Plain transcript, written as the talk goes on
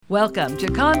Welcome to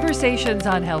Conversations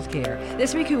on Healthcare.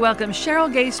 This week we welcome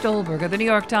Cheryl Gay Stolberg of the New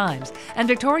York Times and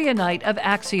Victoria Knight of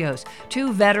Axios,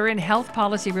 two veteran health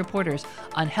policy reporters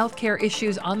on healthcare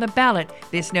issues on the ballot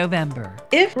this November.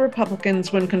 If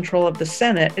Republicans win control of the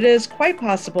Senate, it is quite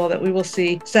possible that we will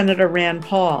see Senator Rand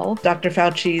Paul, Dr.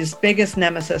 Fauci's biggest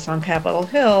nemesis on Capitol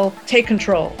Hill, take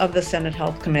control of the Senate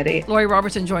Health Committee. Lori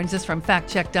Robertson joins us from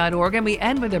factcheck.org, and we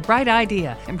end with a bright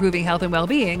idea, improving health and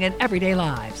well-being in everyday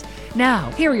lives.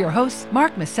 Now, here are your hosts,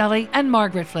 Mark Maselli and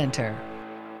Margaret Flinter.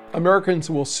 Americans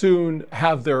will soon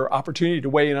have their opportunity to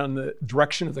weigh in on the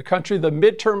direction of the country. The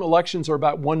midterm elections are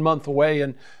about 1 month away,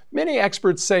 and many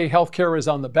experts say healthcare is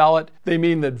on the ballot. They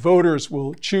mean that voters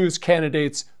will choose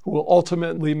candidates who will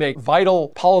ultimately make vital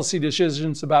policy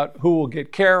decisions about who will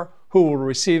get care, who will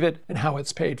receive it, and how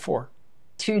it's paid for.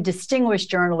 Two distinguished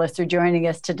journalists are joining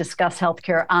us to discuss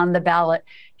healthcare on the ballot.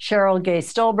 Cheryl Gay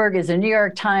Stolberg is a New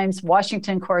York Times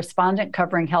Washington correspondent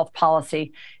covering health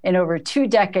policy. In over 2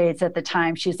 decades at the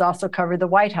Times, she's also covered the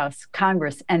White House,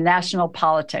 Congress, and national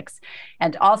politics.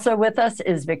 And also with us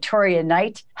is Victoria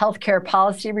Knight, healthcare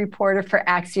policy reporter for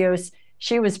Axios.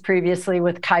 She was previously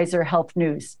with Kaiser Health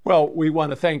News. Well, we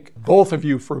want to thank both of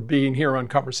you for being here on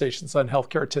Conversations on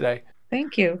Healthcare today.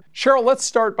 Thank you. Cheryl, let's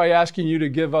start by asking you to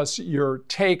give us your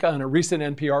take on a recent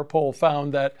NPR poll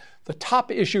found that the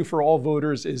top issue for all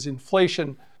voters is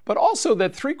inflation, but also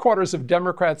that 3/4 of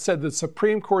Democrats said the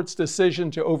Supreme Court's decision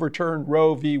to overturn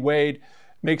Roe v. Wade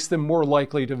makes them more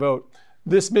likely to vote.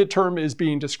 This midterm is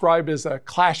being described as a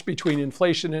clash between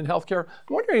inflation and healthcare.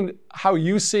 I'm wondering how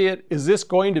you see it. Is this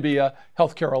going to be a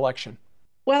healthcare election?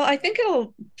 Well, I think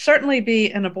it'll certainly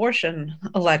be an abortion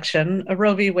election, a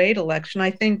Roe v. Wade election. I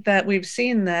think that we've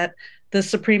seen that the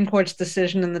Supreme Court's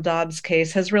decision in the Dobbs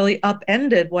case has really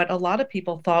upended what a lot of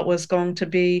people thought was going to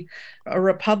be a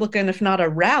Republican, if not a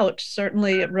rout,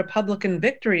 certainly Republican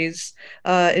victories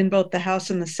in both the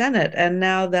House and the Senate. And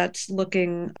now that's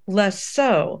looking less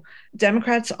so.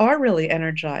 Democrats are really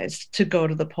energized to go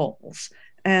to the polls,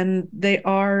 and they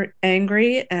are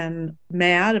angry and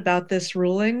mad about this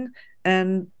ruling.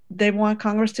 And they want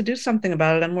Congress to do something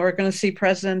about it. And we're going to see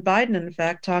President Biden, in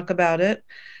fact, talk about it.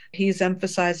 He's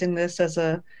emphasizing this as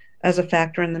a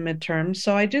factor in the midterm.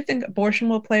 So I do think abortion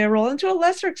will play a role, and to a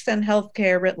lesser extent,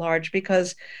 healthcare writ large,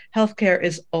 because healthcare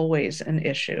is always an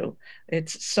issue.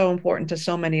 It's so important to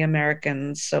so many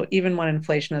Americans. So even when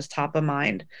inflation is top of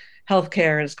mind,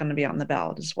 healthcare is going to be on the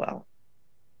ballot as well.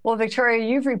 Well, Victoria,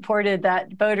 you've reported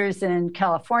that voters in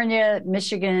California,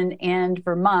 Michigan, and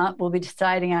Vermont will be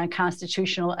deciding on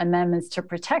constitutional amendments to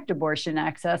protect abortion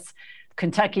access.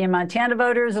 Kentucky and Montana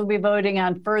voters will be voting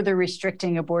on further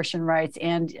restricting abortion rights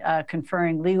and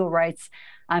conferring legal rights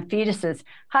on fetuses.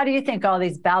 How do you think all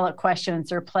these ballot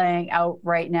questions are playing out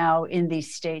right now in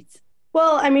these states?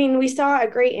 Well, I mean, we saw a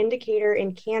great indicator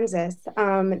in Kansas.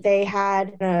 They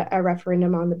had a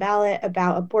referendum on the ballot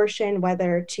about abortion,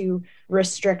 whether to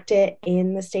restrict it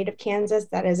in the state of Kansas.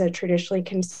 That is a traditionally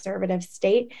conservative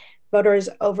state. Voters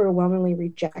overwhelmingly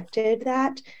rejected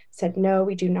that, said, no,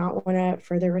 we do not want to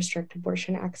further restrict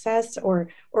abortion access or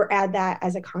add that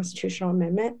as a constitutional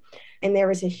amendment. And there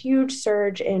was a huge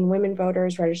surge in women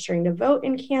voters registering to vote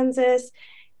in Kansas.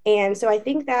 And so I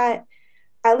think that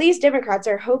at least Democrats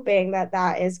are hoping that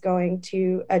that is going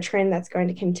to a trend that's going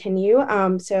to continue.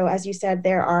 So as you said,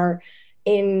 there are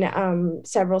in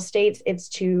several states, it's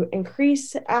to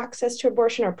increase access to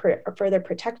abortion or further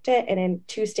protect it. And in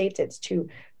 2 states, it's to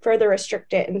further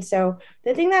restrict it. And so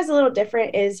the thing that's a little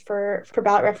different is for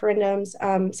ballot referendums,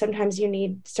 sometimes you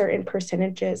need certain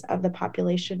percentages of the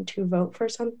population to vote for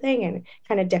something, and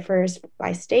kind of differs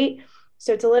by state.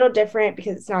 So it's a little different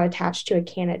because it's not attached to a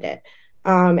candidate.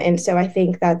 And so I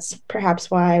think that's perhaps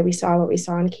why we saw what we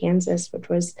saw in Kansas, which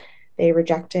was they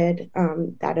rejected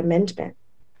that amendment.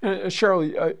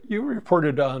 Cheryl, you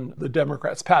reported on the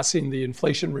Democrats passing the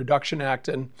Inflation Reduction Act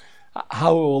and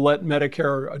how it will let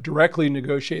Medicare directly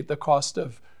negotiate the cost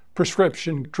of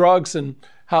prescription drugs, and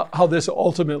how this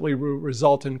ultimately will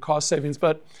result in cost savings.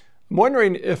 But I'm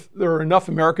wondering if there are enough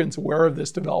Americans aware of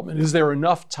this development. Is there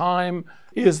enough time?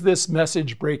 Is this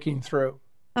message breaking through?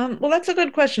 Well, that's a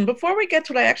good question. Before we get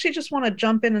to it, I actually just want to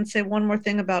jump in and say one more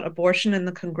thing about abortion in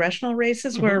the congressional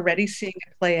races. We're already seeing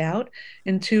it play out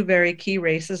in 2 very key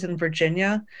races in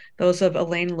Virginia, those of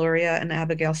Elaine Luria and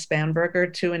Abigail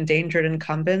Spanberger, 2 endangered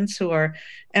incumbents who are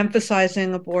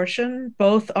emphasizing abortion.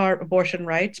 Both are abortion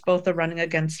rights. Both are running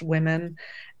against women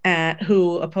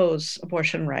who oppose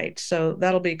abortion rights. So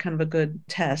that'll be kind of a good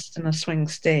test in a swing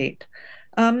state.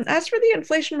 As for the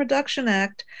Inflation Reduction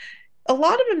Act, a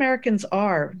lot of Americans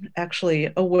are actually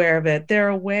aware of it. They're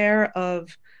aware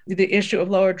of the issue of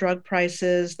lower drug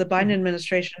prices. The Biden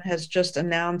administration has just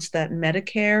announced that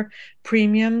Medicare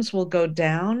premiums will go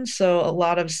down. So a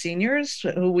lot of seniors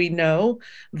who we know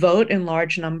vote in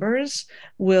large numbers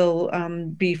will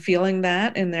be feeling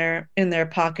that in their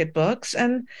pocketbooks.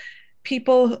 And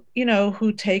people,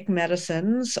 who take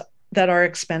medicines that are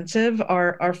expensive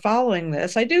are following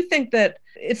this. I do think that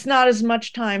it's not as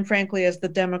much time, frankly, as the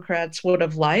Democrats would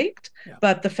have liked,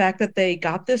 but the fact that they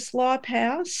got this law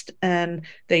passed and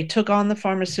they took on the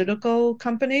pharmaceutical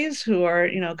companies who are,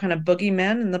 kind of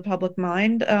boogeymen in the public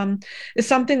mind, is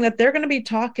something that they're going to be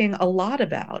talking a lot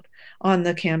about on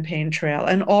the campaign trail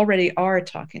and already are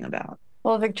talking about.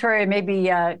 Well, Victoria,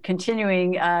 maybe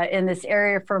continuing in this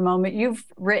area for a moment, you've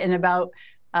written about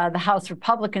the House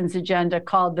Republicans' agenda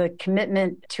called the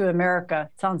Commitment to America.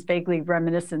 It sounds vaguely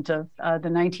reminiscent of the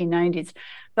 1990s,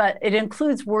 but it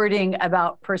includes wording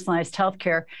about personalized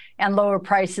healthcare and lower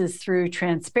prices through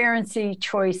transparency,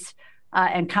 choice,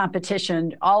 and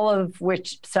competition, all of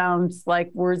which sounds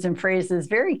like words and phrases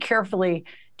very carefully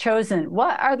chosen.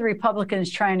 What are the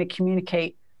Republicans trying to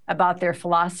communicate about their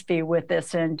philosophy with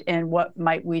this, and what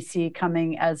might we see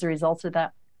coming as a result of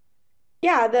that?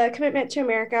 Yeah, the Commitment to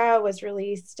America was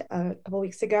released a couple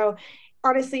weeks ago.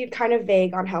 Honestly, kind of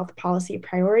vague on health policy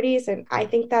priorities, and I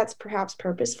think that's perhaps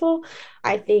purposeful.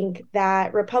 I think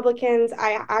that Republicans,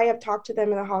 I have talked to them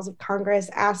in the halls of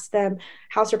Congress, asked them,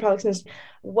 House Republicans,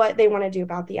 what they want to do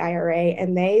about the IRA,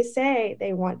 and they say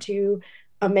they want to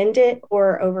amend it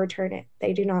or overturn it.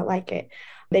 They do not like it.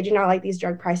 They do not like these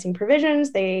drug pricing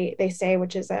provisions. They say,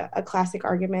 which is a classic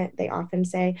argument, they often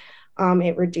say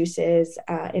it reduces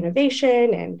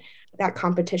innovation and that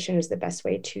competition is the best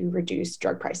way to reduce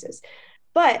drug prices.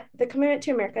 But the Commitment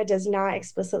to America does not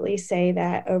explicitly say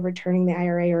that overturning the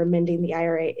IRA or amending the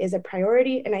IRA is a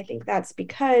priority. And I think that's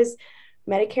because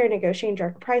Medicare negotiating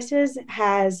drug prices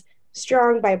has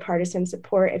strong bipartisan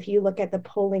support. If you look at the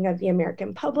polling of the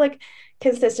American public,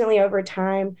 consistently over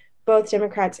time, both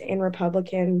Democrats and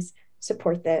Republicans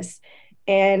support this.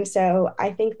 And so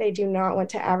I think they do not want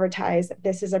to advertise that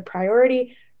this is a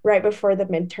priority right before the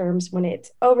midterms when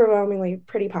it's overwhelmingly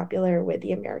pretty popular with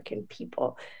the American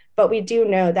people. But we do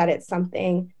know that it's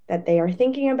something that they are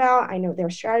thinking about. I know they're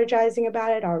strategizing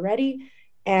about it already.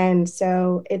 And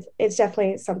so it's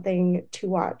definitely something to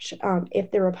watch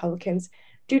if the Republicans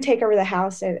do take over the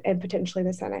House and potentially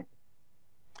the Senate.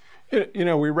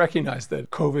 We recognize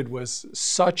that COVID was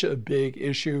such a big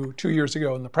issue 2 years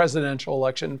ago in the presidential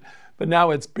election, but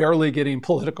now it's barely getting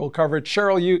political coverage.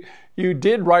 Cheryl, you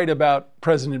did write about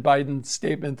President Biden's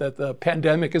statement that the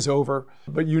pandemic is over,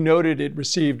 but you noted it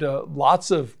received lots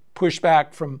of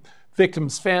pushback from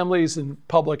victims' families and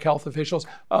public health officials.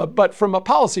 But from a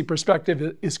policy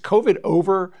perspective, is COVID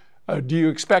over? Do you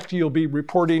expect you'll be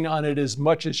reporting on it as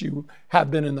much as you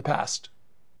have been in the past?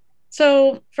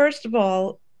 So, first of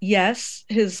all, yes,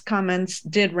 his comments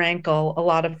did rankle a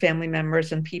lot of family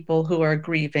members and people who are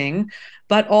grieving.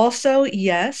 But also,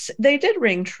 yes, they did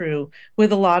ring true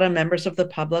with a lot of members of the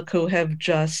public who have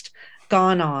just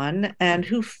gone on and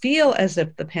who feel as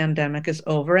if the pandemic is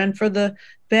over. And for the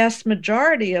vast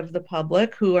majority of the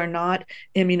public who are not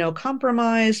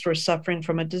immunocompromised or suffering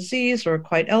from a disease or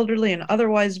quite elderly and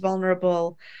otherwise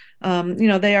vulnerable,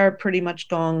 they are pretty much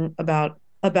going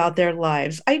about their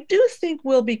lives. I do think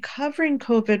we'll be covering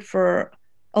COVID for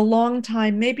a long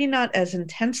time, maybe not as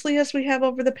intensely as we have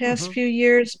over the past few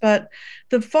years, but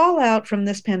the fallout from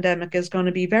this pandemic is going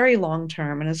to be very long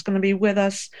term and it's going to be with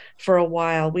us for a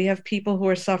while. We have people who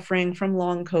are suffering from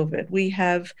long COVID. We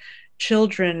have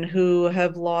children who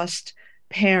have lost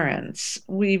parents.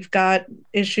 We've got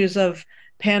issues of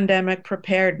pandemic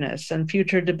preparedness and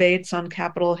future debates on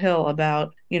Capitol Hill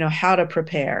about, how to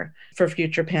prepare for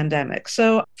future pandemics.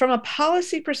 So from a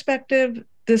policy perspective,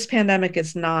 this pandemic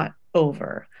is not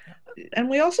over. And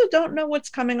we also don't know what's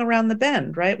coming around the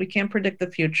bend, right? We can't predict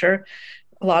the future.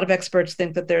 A lot of experts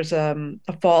think that there's a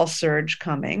fall surge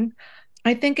coming.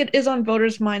 I think it is on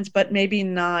voters' minds, but maybe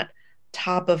not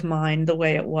top of mind the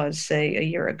way it was, say, a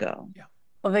year ago. Yeah.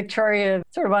 Well, Victoria,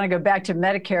 sort of want to go back to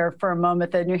Medicare for a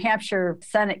moment. The New Hampshire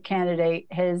Senate candidate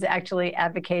has actually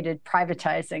advocated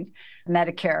privatizing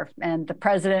Medicare, and the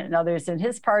president and others in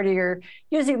his party are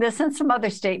using this and some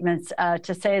other statements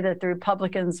to say that the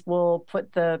Republicans will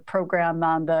put the program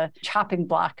on the chopping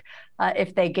block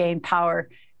if they gain power.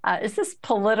 Is this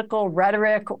political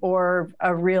rhetoric or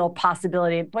a real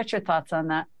possibility? What's your thoughts on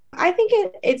that? I think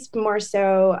it's more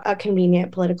so a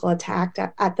convenient political attack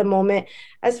at the moment.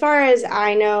 As far as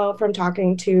I know from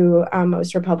talking to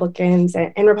most Republicans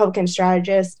and Republican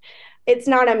strategists, it's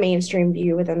not a mainstream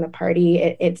view within the party.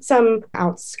 It's some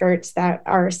outskirts that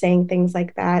are saying things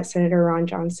like that. Senator Ron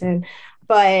Johnson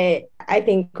But I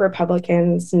think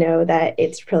Republicans know that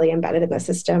it's really embedded in the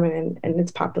system and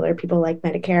it's popular. People like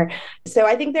Medicare. So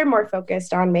I think they're more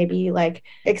focused on maybe like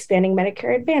expanding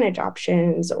Medicare Advantage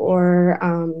options, or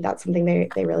that's something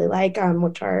they really like,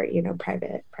 which are,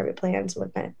 private plans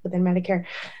within Medicare.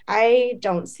 I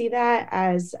don't see that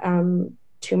as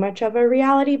too much of a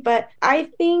reality, but I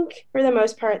think for the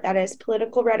most part that is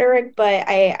political rhetoric. But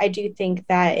I do think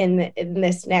that in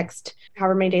this next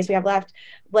however many days we have left,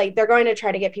 like they're going to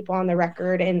try to get people on the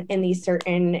record in these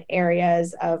certain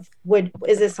areas of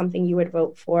is this something you would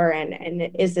vote for,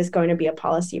 and is this going to be a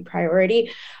policy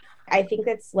priority? I think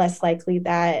it's less likely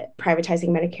that privatizing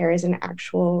Medicare is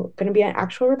going to be an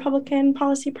actual Republican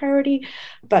policy priority.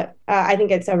 But I think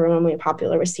it's overwhelmingly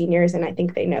popular with seniors, and I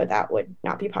think they know that would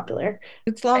not be popular.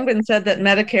 It's long been said that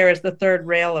Medicare is the third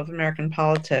rail of American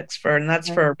politics, and that's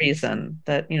for a reason,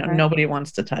 that nobody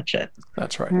wants to touch it.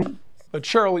 That's right. But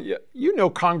Cheryl, you know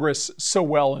Congress so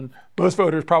well, and most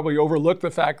voters probably overlook the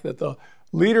fact that the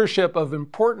leadership of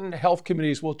important health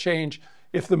committees will change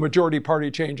if the majority party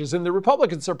changes. And the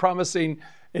Republicans are promising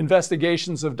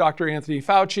investigations of Dr. Anthony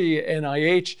Fauci,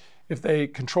 NIH, if they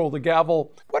control the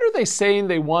gavel. What are they saying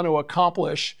they want to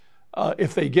accomplish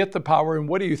if they get the power? And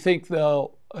what do you think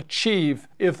they'll achieve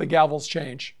if the gavels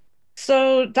change?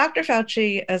 So Dr.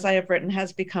 Fauci, as I have written,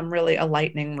 has become really a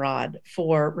lightning rod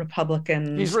for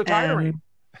Republicans. He's retiring.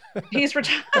 He's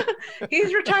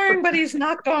retiring, but he's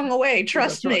not going away.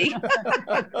 Trust me.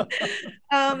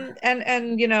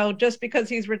 And just because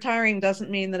he's retiring doesn't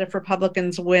mean that if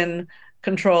Republicans win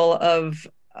control of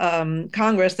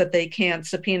Congress, that they can't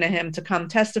subpoena him to come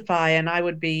testify. And I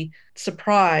would be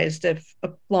surprised if a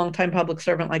longtime public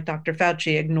servant like Dr.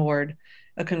 Fauci ignored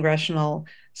a congressional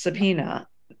subpoena.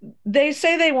 They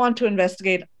say they want to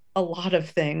investigate a lot of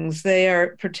things. They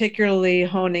are particularly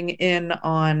honing in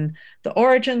on the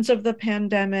origins of the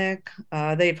pandemic.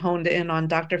 They've honed in on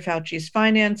Dr. Fauci's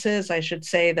finances. I should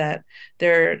say that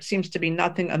there seems to be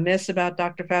nothing amiss about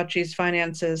Dr. Fauci's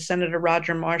finances. Senator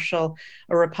Roger Marshall,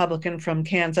 a Republican from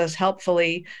Kansas,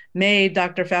 helpfully made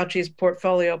Dr. Fauci's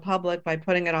portfolio public by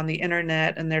putting it on the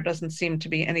internet, and there doesn't seem to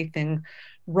be anything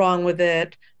wrong with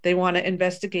it. They want to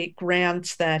investigate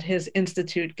grants that his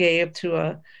institute gave to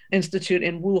an institute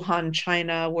in Wuhan,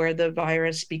 China, where the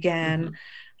virus began.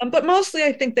 Mm-hmm. But mostly,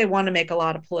 I think they want to make a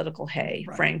lot of political hay,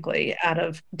 frankly, out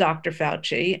of Dr.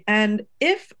 Fauci. And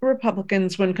if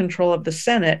Republicans win control of the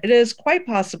Senate, it is quite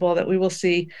possible that we will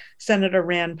see Senator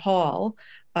Rand Paul,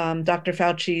 Dr.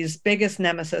 Fauci's biggest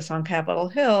nemesis on Capitol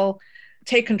Hill,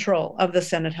 take control of the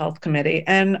Senate Health Committee.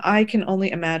 And I can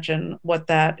only imagine what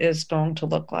that is going to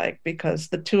look like, because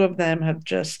the two of them have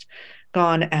just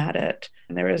gone at it.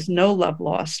 And there is no love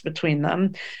lost between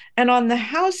them. And on the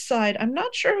House side, I'm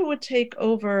not sure who would take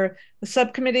over the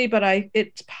subcommittee, but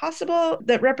it's possible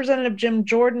that Representative Jim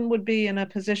Jordan would be in a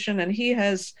position, and he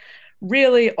has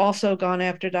really also gone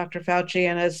after Dr. Fauci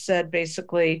and has said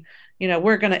basically,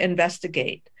 we're going to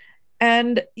investigate.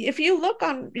 And if you look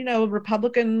on,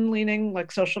 Republican leaning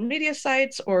like social media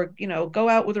sites, or, go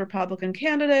out with Republican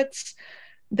candidates,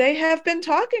 they have been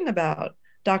talking about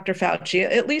Dr. Fauci.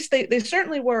 At least they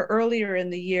certainly were earlier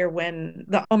in the year when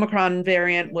the Omicron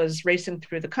variant was racing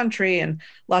through the country and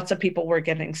lots of people were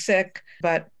getting sick.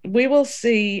 But we will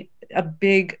see a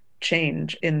big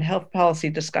change in health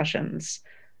policy discussions,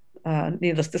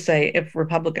 needless to say, if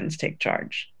Republicans take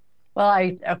charge.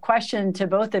 Well, a question to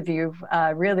both of you,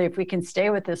 really, if we can stay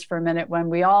with this for a minute. When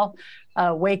we all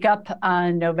wake up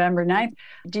on November 9th,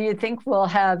 do you think we'll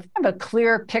have a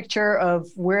clear picture of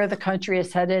where the country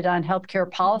is headed on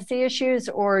healthcare policy issues?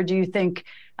 Or do you think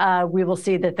we will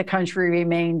see that the country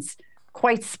remains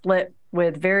quite split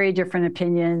with very different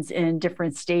opinions in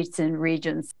different states and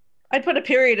regions? I'd put a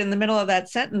period in the middle of that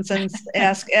sentence and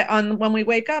ask, when we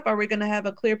wake up, are we going to have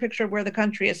a clear picture of where the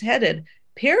country is headed?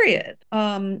 Period.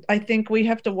 I think we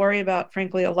have to worry about,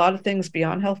 frankly, a lot of things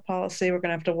beyond health policy. We're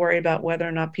going to have to worry about whether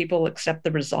or not people accept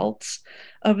the results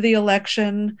of the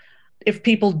election. If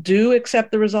people do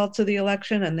accept the results of the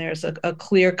election and there's a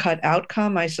clear-cut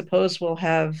outcome, I suppose we'll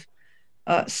have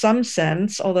some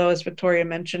sense, although, as Victoria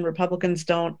mentioned, Republicans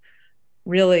don't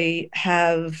really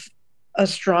have a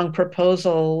strong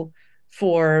proposal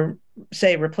for,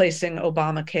 say, replacing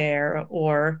Obamacare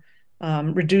or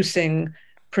reducing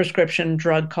prescription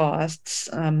drug costs.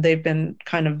 They've been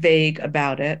kind of vague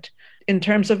about it. In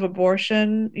terms of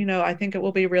abortion, I think it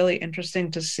will be really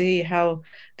interesting to see how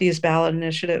these ballot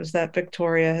initiatives that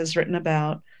Victoria has written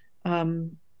about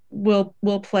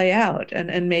will play out,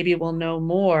 and maybe we'll know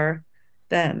more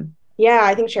then. Yeah,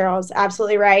 I think Cheryl's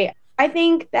absolutely right. I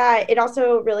think that it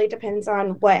also really depends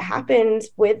on what happens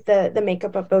with the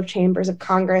makeup of both chambers of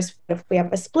Congress. If we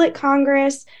have a split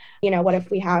Congress, what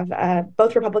if we have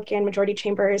both Republican majority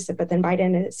chambers, but then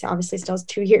Biden is obviously still has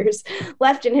 2 years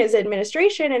left in his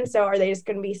administration. And so are they just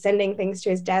going to be sending things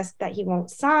to his desk that he won't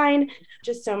sign?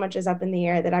 Just so much is up in the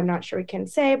air that I'm not sure we can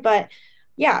say. But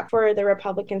yeah, for the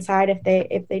Republican side,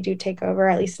 if they do take over,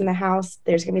 at least in the House,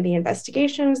 there's going to be the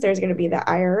investigations, there's going to be the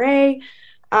IRA.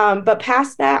 But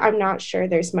past that, I'm not sure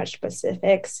there's much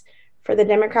specifics. For the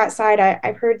Democrat side,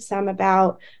 I've heard some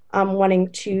about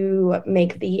wanting to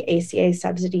make the ACA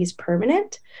subsidies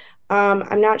permanent.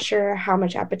 I'm not sure how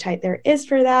much appetite there is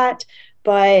for that,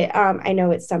 but I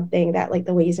know it's something that like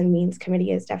the Ways and Means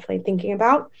Committee is definitely thinking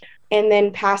about. And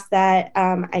then past that,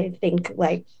 I think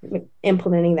like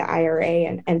implementing the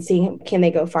IRA and seeing can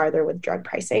they go farther with drug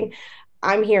pricing.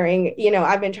 I'm hearing,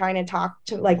 I've been trying to talk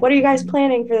to like, what are you guys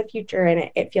planning for the future? And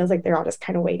it feels like they're all just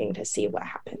kind of waiting to see what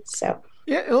happens. So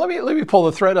yeah, let me pull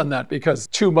the thread on that, because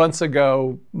 2 months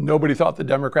ago, nobody thought the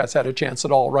Democrats had a chance at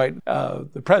all, right?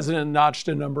 The president notched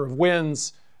a number of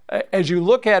wins. As you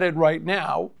look at it right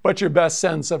now, what's your best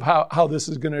sense of how this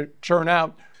is going to turn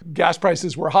out? Gas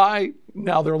prices were high,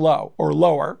 now they're low or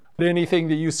lower. Anything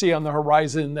that you see on the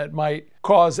horizon that might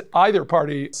cause either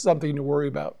party something to worry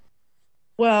about?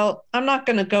 Well, I'm not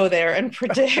going to go there and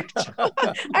predict.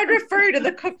 I'd refer to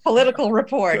the Cook Political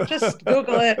Report. Just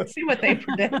Google it, see what they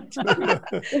predict.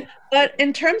 But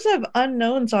in terms of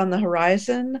unknowns on the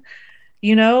horizon,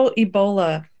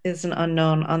 Ebola is an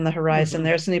unknown on the horizon. Mm-hmm.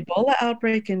 There's an Ebola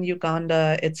outbreak in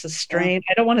Uganda. It's a strain.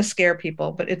 I don't want to scare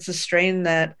people, but it's a strain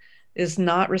that is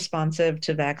not responsive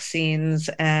to vaccines.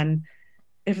 And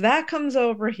if that comes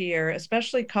over here,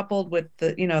 especially coupled with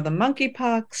the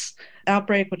monkeypox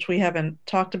outbreak, which we haven't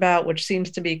talked about, which seems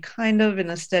to be kind of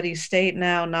in a steady state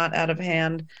now, not out of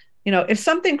hand, if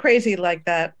something crazy like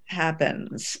that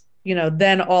happens,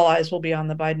 then all eyes will be on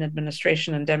the Biden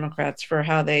administration and Democrats for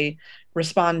how they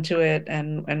respond to it.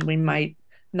 And we might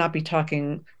not be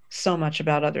talking so much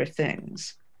about other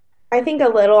things. I think a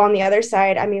little on the other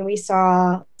side. I mean, we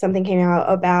saw something came out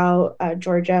about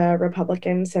Georgia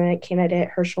Republican Senate candidate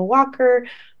Herschel Walker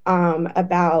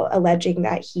about alleging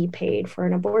that he paid for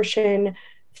an abortion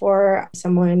for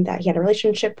someone that he had a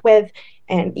relationship with.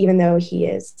 And even though he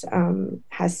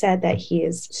has said that he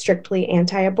is strictly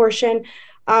anti-abortion,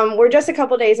 we're just a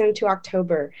couple days into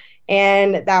October.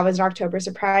 And that was an October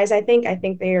surprise, I think. I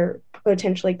think there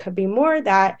potentially could be more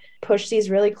that push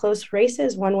these really close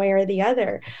races one way or the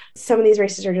other. Some of these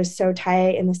races are just so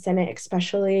tight in the Senate,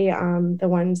 especially the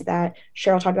ones that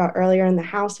Cheryl talked about earlier in the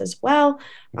House as well.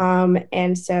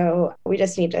 And so we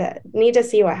just need to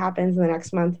see what happens in the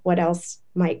next month, what else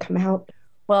might come out.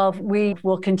 Well, we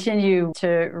will continue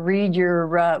to read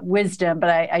your wisdom, but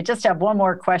I just have one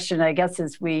more question, I guess,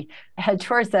 as we head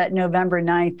towards that November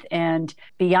 9th and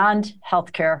beyond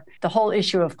healthcare, the whole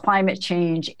issue of climate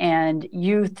change and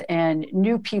youth and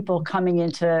new people coming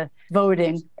into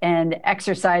voting and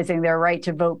exercising their right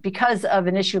to vote because of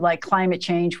an issue like climate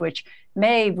change, which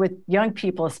may, with young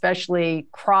people especially,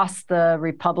 cross the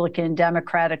Republican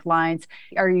Democratic lines.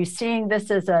 Are you seeing this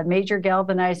as a major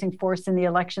galvanizing force in the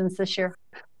elections this year?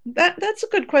 That's a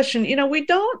good question. We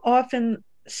don't often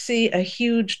see a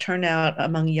huge turnout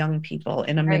among young people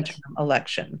in a midterm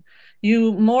election.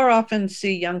 You more often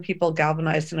see young people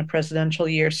galvanized in a presidential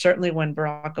year. Certainly when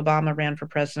Barack Obama ran for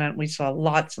president, we saw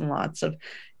lots and lots of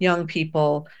young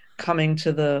people coming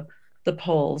to the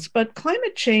polls. But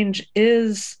climate change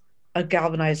is a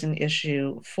galvanizing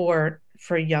issue for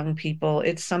young people.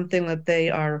 It's something that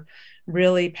they are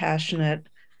really passionate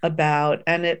about.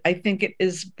 And I think it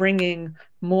is bringing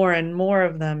more and more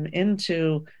of them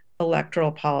into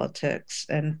electoral politics.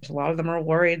 And a lot of them are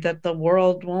worried that the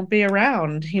world won't be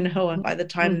around, and by the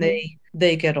time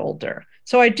they get older.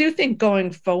 So I do think going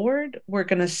forward, we're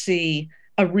going to see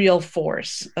a real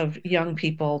force of young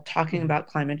people talking about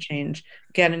climate change,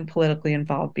 getting politically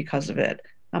involved because of it.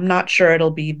 I'm not sure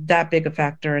it'll be that big a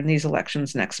factor in these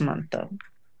elections next month, though.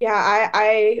 Yeah,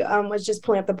 I was just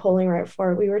pulling up the polling right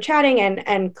before we were chatting,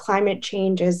 and climate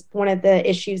change is one of the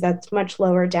issues that's much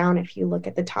lower down if you look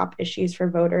at the top issues for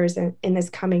voters in this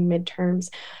coming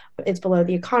midterms. It's below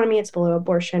the economy, it's below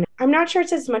abortion. I'm not sure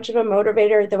it's as much of a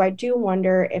motivator, though I do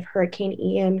wonder if Hurricane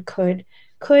Ian could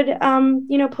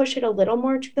push it a little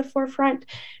more to the forefront,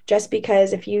 just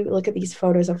because if you look at these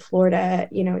photos of Florida,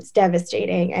 it's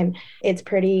devastating, and it's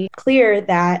pretty clear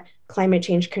that climate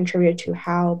change contributed to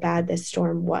how bad this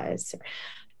storm was.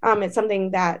 It's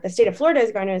something that the state of Florida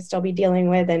is going to still be dealing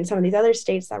with, and some of these other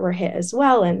states that were hit as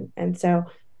well. And so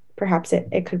perhaps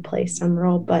it could play some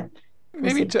role. But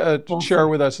Maybe to share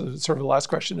with us sort of the last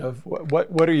question of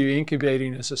what are you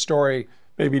incubating as a story,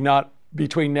 maybe not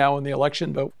between now and the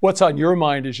election, but what's on your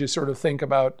mind as you sort of think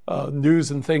about news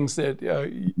and things that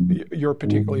you're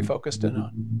particularly focused in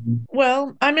on?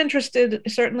 Well, I'm interested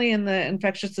certainly in the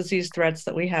infectious disease threats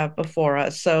that we have before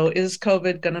us. So is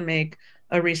COVID going to make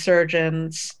a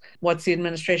resurgence? What's the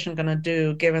administration going to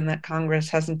do, given that Congress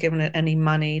hasn't given it any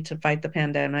money to fight the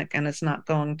pandemic and it's not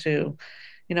going to?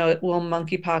 Will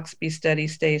monkeypox be steady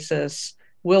stasis?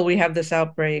 Will we have this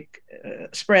outbreak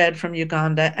spread from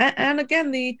Uganda? And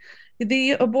again,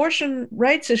 the abortion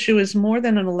rights issue is more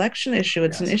than an election issue.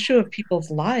 It's an issue of people's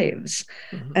lives.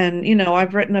 Mm-hmm. And,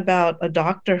 I've written about a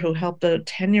doctor who helped a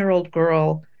 10-year-old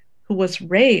girl who was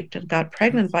raped and got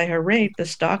pregnant by her rape.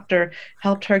 This doctor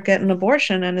helped her get an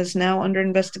abortion and is now under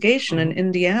investigation in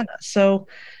Indiana. So,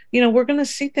 we're going to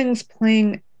see things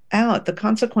playing out, the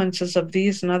consequences of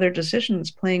these and other decisions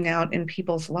playing out in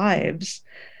people's lives.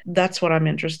 That's what I'm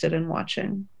interested in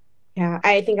watching. Yeah,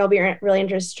 I think it'll be really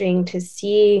interesting to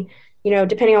see,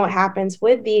 depending on what happens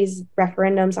with these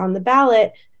referendums on the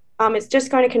ballot, it's just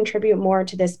going to contribute more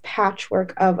to this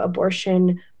patchwork of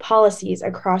abortion policies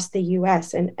across the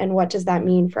U.S. And what does that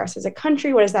mean for us as a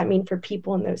country? What does that mean for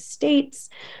people in those states?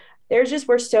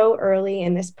 We're so early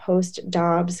in this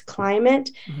post-Dobbs climate,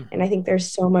 and I think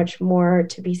there's so much more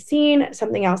to be seen.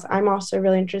 Something else I'm also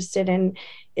really interested in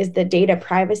is the data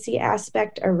privacy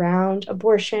aspect around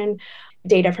abortion.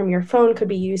 Data from your phone could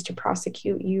be used to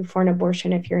prosecute you for an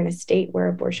abortion if you're in a state where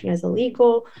abortion is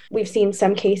illegal. We've seen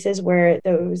some cases where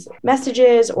those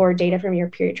messages or data from your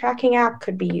period tracking app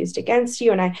could be used against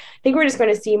you, and I think we're just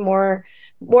going to see more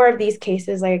of these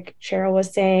cases, like Cheryl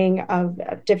was saying, of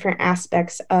different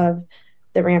aspects of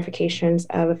the ramifications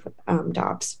of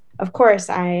Dobbs. Of course,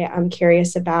 I am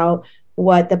curious about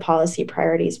what the policy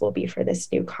priorities will be for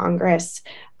this new Congress,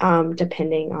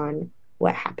 depending on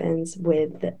what happens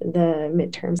with the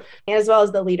midterms, as well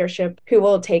as the leadership who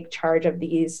will take charge of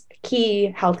these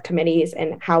key health committees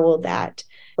and how will that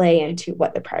play into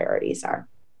what the priorities are.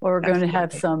 Well, we're going to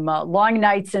have some long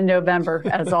nights in November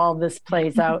as all this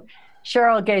plays out.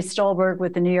 Cheryl Gay Stolberg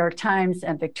with the New York Times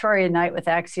and Victoria Knight with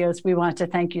Axios, we want to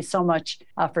thank you so much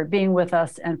for being with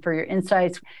us and for your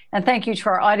insights. And thank you to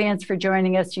our audience for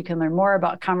joining us. You can learn more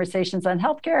about Conversations on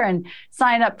Healthcare and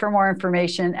sign up for more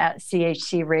information at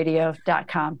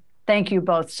chcradio.com. Thank you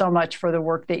both so much for the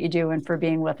work that you do and for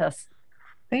being with us.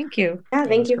 Thank you. Yeah,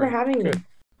 thank you for having me.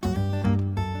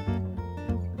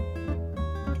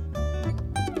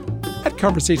 At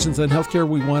Conversations on Healthcare,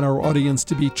 we want our audience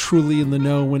to be truly in the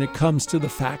know when it comes to the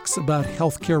facts about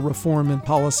healthcare reform and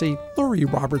policy. Lori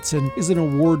Robertson is an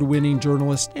award-winning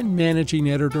journalist and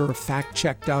managing editor of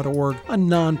FactCheck.org, a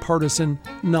nonpartisan,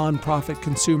 nonprofit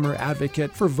consumer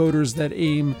advocate for voters that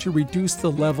aim to reduce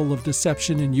the level of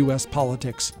deception in U.S.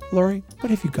 politics. Lori,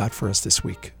 what have you got for us this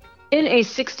week? In a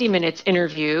 60 Minutes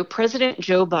interview, President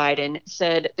Joe Biden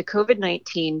said the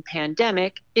COVID-19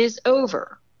 pandemic is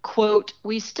over. Quote,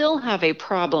 "We still have a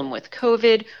problem with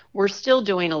COVID. We're still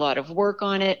doing a lot of work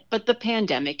on it, but the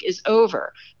pandemic is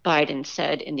over," Biden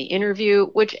said in the interview,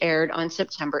 which aired on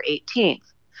September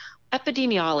 18th.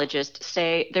 Epidemiologists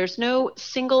say there's no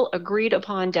single agreed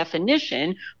upon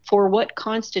definition for what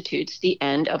constitutes the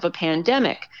end of a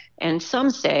pandemic, and some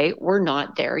say we're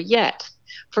not there yet.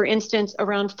 For instance,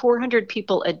 around 400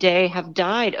 people a day have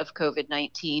died of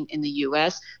COVID-19 in the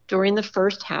U.S. during the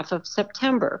first half of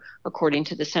September, according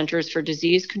to the Centers for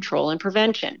Disease Control and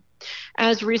Prevention.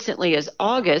 As recently as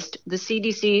August, the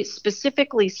CDC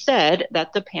specifically said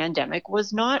that the pandemic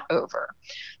was not over.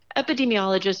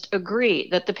 Epidemiologists agree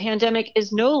that the pandemic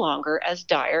is no longer as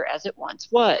dire as it once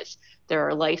was. There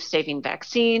are life-saving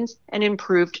vaccines and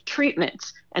improved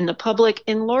treatments, and the public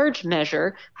in large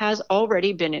measure has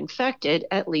already been infected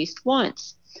at least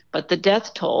once. But the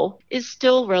death toll is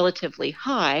still relatively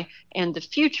high, and the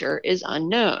future is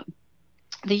unknown.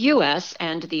 The U.S.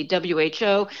 and the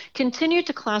WHO continue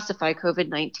to classify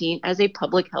COVID-19 as a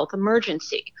public health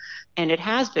emergency, and it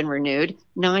has been renewed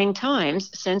 9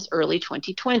 times since early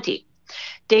 2020.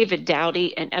 David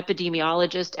Dowdy, an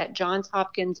epidemiologist at Johns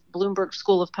Hopkins Bloomberg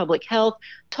School of Public Health,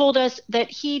 told us that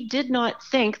he did not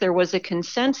think there was a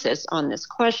consensus on this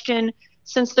question,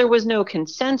 since there was no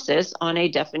consensus on a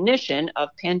definition of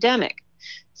pandemic.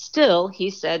 Still, he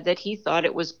said that he thought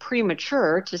it was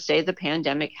premature to say the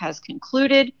pandemic has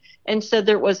concluded, and said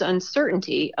there was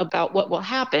uncertainty about what will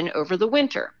happen over the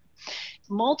winter.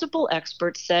 Multiple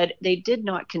experts said they did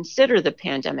not consider the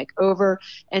pandemic over,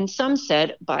 and some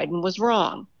said Biden was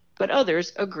wrong, but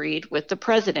others agreed with the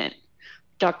president.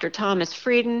 Dr. Thomas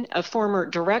Frieden, a former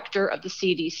director of the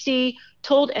CDC,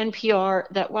 told NPR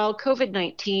that while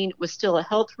COVID-19 was still a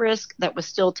health risk that was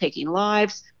still taking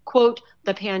lives, quote,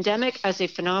 the pandemic as a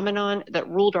phenomenon that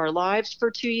ruled our lives for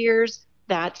 2 years,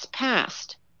 that's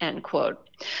past, end quote.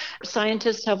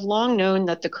 Scientists have long known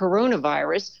that the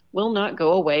coronavirus will not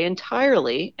go away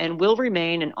entirely and will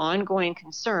remain an ongoing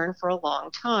concern for a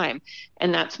long time.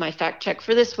 And that's my fact check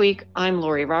for this week. I'm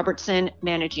Lori Robertson,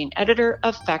 managing editor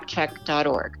of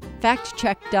factcheck.org.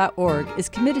 Factcheck.org is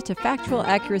committed to factual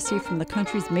accuracy from the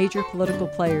country's major political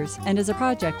players and is a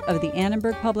project of the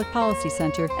Annenberg Public Policy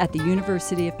Center at the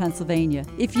University of Pennsylvania.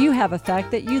 If you have a fact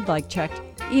that you'd like checked,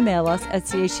 email us at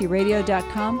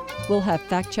chcradio.com. We'll have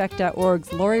factcheck.org's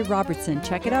Lori Robertson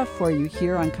check it out for you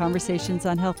here on Conversations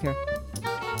on Healthcare.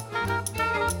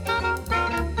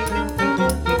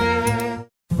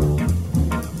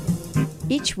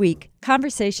 Each week,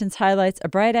 Conversations highlights a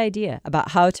bright idea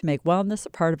about how to make wellness a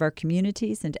part of our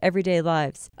communities and everyday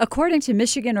lives. According to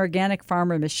Michigan organic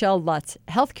farmer Michelle Lutz,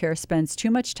 healthcare spends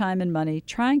too much time and money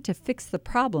trying to fix the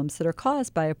problems that are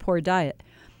caused by a poor diet.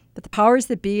 But the powers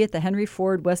that be at the Henry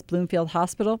Ford West Bloomfield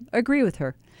Hospital agree with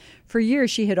her. For years,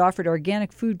 she had offered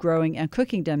organic food growing and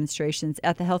cooking demonstrations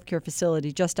at the healthcare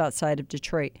facility just outside of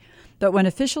Detroit. But when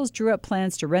officials drew up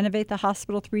plans to renovate the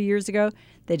hospital 3 years ago,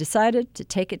 they decided to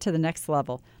take it to the next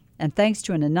level. And thanks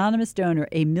to an anonymous donor,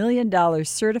 $1 million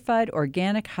certified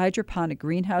organic hydroponic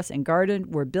greenhouse and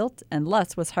garden were built, and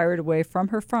Lutz was hired away from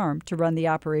her farm to run the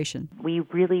operation. We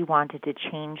really wanted to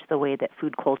change the way that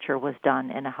food culture was done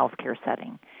in a healthcare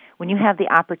setting. When you have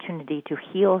the opportunity to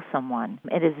heal someone,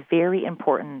 it is very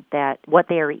important that what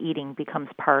they are eating becomes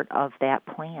part of that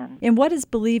plan. In what is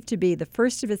believed to be the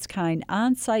first of its kind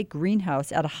on-site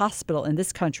greenhouse at a hospital in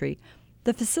this country,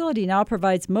 the facility now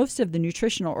provides most of the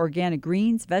nutritional organic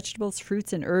greens, vegetables,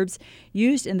 fruits, and herbs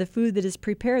used in the food that is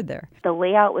prepared there. The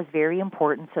layout was very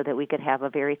important so that we could have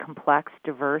a very complex,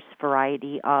 diverse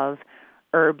variety of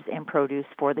herbs and produce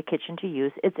for the kitchen to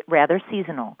use. It's rather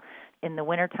seasonal. In the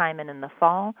wintertime and in the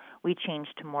fall, we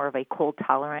changed to more of a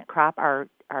cold-tolerant crop. Our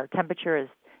temperature is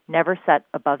never set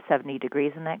above 70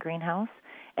 degrees in that greenhouse.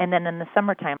 And then in the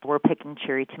summertime, we're picking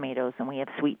cherry tomatoes, and we have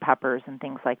sweet peppers and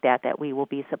things like that we will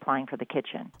be supplying for the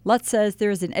kitchen. Lutz says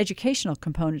there is an educational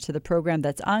component to the program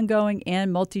that's ongoing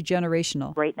and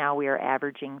multi-generational. Right now, we are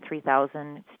averaging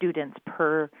 3,000 students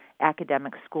per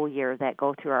academic school year that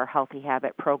go through our Healthy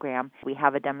Habit program. We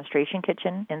have a demonstration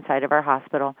kitchen inside of our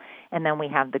hospital, and then we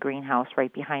have the greenhouse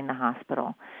right behind the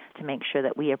hospital to make sure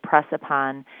that we impress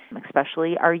upon,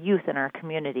 especially our youth in our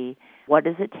community, what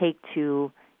does it take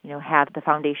to have the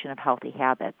foundation of healthy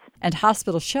habits. And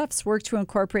hospital chefs work to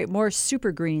incorporate more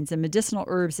super greens and medicinal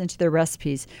herbs into their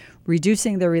recipes,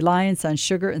 reducing their reliance on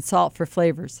sugar and salt for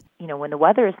flavors. When the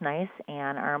weather is nice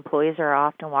and our employees are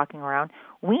often walking around,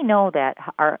 we know that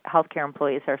our healthcare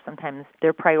employees are sometimes,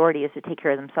 their priority is to take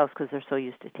care of themselves because they're so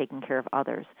used to taking care of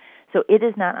others. So it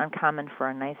is not uncommon for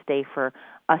a nice day for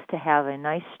us to have a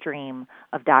nice stream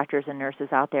of doctors and nurses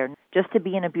out there just to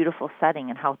be in a beautiful setting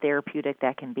and how therapeutic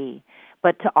that can be.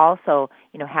 But to also,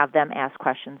 have them ask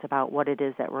questions about what it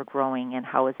is that we're growing and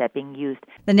how is that being used.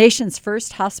 The nation's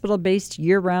first hospital-based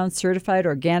year-round certified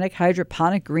organic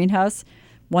hydroponic greenhouse,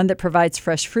 one that provides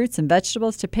fresh fruits and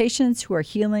vegetables to patients who are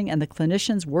healing and the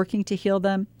clinicians working to heal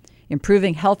them,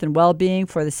 improving health and well-being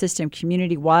for the system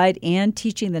community-wide, and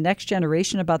teaching the next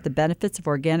generation about the benefits of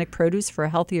organic produce for a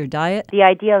healthier diet. The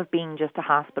idea of being just a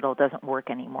hospital doesn't work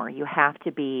anymore. You have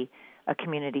to be a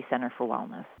community center for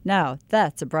wellness. Now,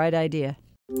 that's a bright idea.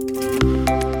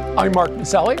 I'm Mark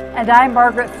Maselli. And I'm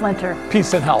Margaret Flinter.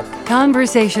 Peace and health.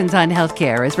 Conversations on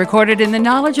Healthcare is recorded in the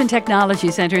Knowledge and Technology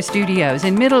Center studios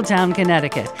in Middletown,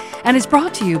 Connecticut, and is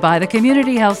brought to you by the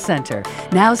Community Health Center,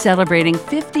 now celebrating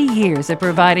 50 years of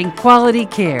providing quality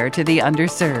care to the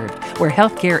underserved, where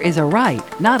healthcare is a right,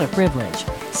 not a privilege.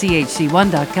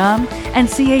 CHC1.com and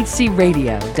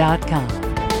CHCRadio.com.